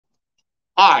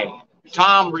Hi,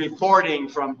 Tom reporting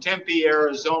from Tempe,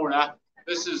 Arizona.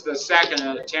 This is the second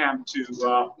attempt to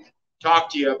talk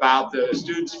to you about the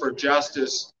Students for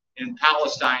Justice in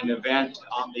Palestine event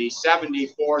on the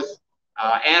 74th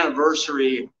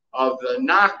anniversary of the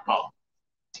Nakba,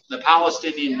 the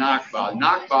Palestinian Nakba.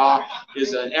 Nakba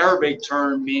is an Arabic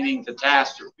term meaning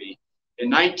catastrophe. In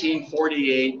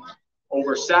 1948,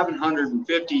 over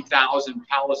 750,000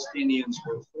 Palestinians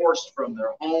were forced from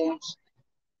their homes.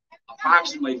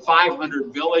 Approximately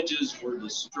 500 villages were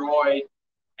destroyed,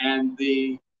 and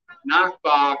the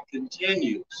Nakba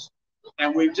continues.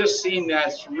 And we've just seen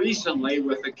this recently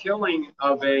with the killing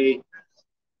of a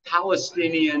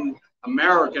Palestinian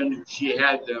American. She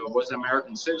was an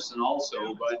American citizen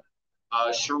also, but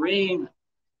Shireen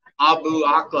Abu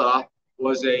Akleh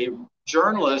was a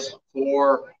journalist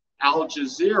for Al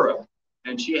Jazeera,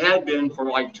 and she had been for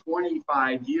like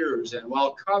 25 years. And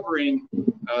while covering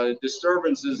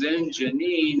disturbances in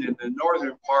Jenin, in the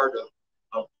northern part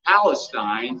of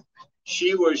Palestine,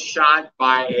 she was shot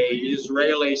by an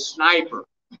Israeli sniper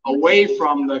away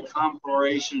from the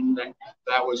conflagration that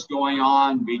was going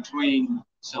on between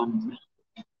some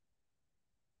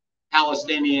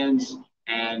Palestinians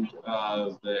and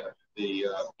the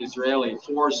Israeli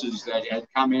forces that had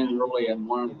come in early in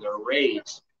one of their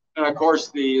raids. And of course,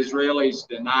 the Israelis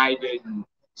denied it and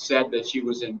said that she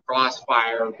was in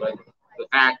crossfire. But the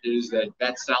fact is that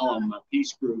B'Tselem, a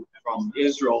peace group from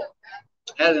Israel,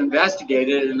 had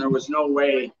investigated, and there was no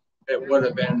way it would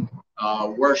have been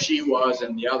where she was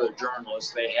and the other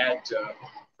journalists. They had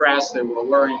press, they were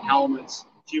wearing helmets.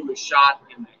 She was shot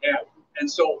in the head. And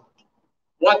so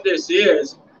what this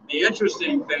is, the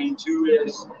interesting thing too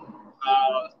is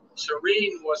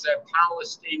Shireen was a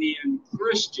Palestinian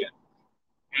Christian.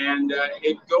 And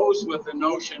it goes with the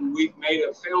notion we've made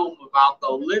a film about the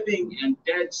living and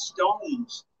dead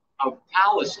stones of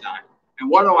Palestine. And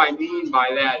what do I mean by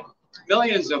that?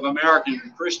 Millions of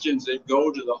American Christians that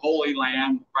go to the Holy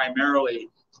Land, primarily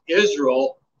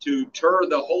Israel, to tour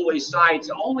the holy sites,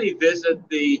 only visit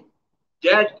the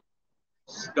dead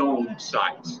stone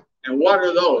sites. And what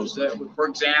are those? For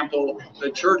example,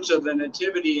 the Church of the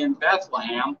Nativity in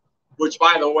Bethlehem, which,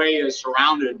 by the way, is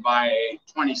surrounded by a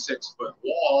 26-foot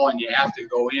wall, and you have to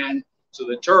go in. So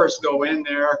the tourists go in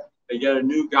there, they get a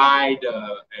new guide,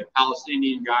 a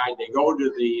Palestinian guide. They go to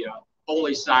the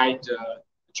holy site. The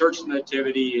Church of the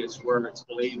Nativity is where it's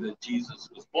believed that Jesus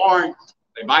was born.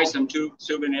 They buy some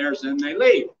souvenirs and they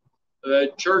leave.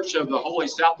 The Church of the Holy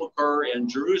Sepulchre in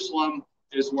Jerusalem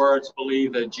is where it's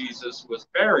believed that Jesus was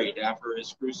buried after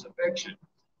his crucifixion.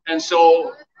 And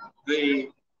so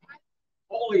the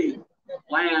Holy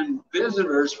Land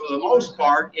visitors, for the most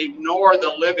part, ignore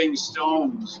the living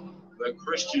stones. The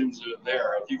Christians are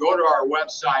there. If you go to our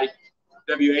website,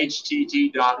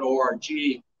 whtt.org,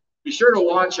 be sure to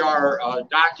watch our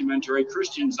documentary,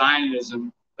 Christian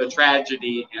Zionism, The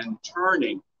Tragedy and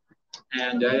Turning.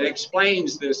 And it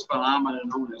explains this phenomenon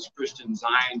known as Christian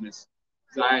Zionism,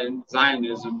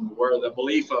 where the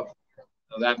belief of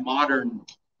that modern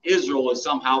Israel is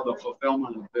somehow the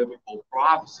fulfillment of biblical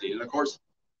prophecy. And of course,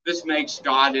 this makes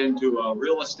God into a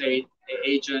real estate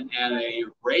agent and a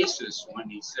racist when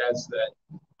he says that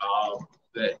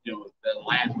that the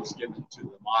land was given to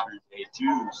the modern day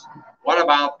Jews. What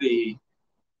about the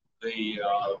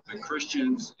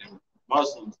Christians and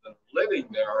Muslims that are living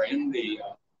there in the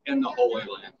Holy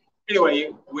Land?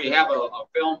 Anyway, we have a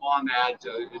film on that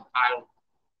entitled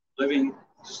Living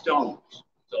Stones.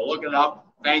 So look it up.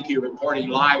 Thank you. Reporting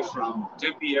live from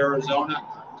Tempe, Arizona,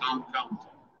 Tom Cummins.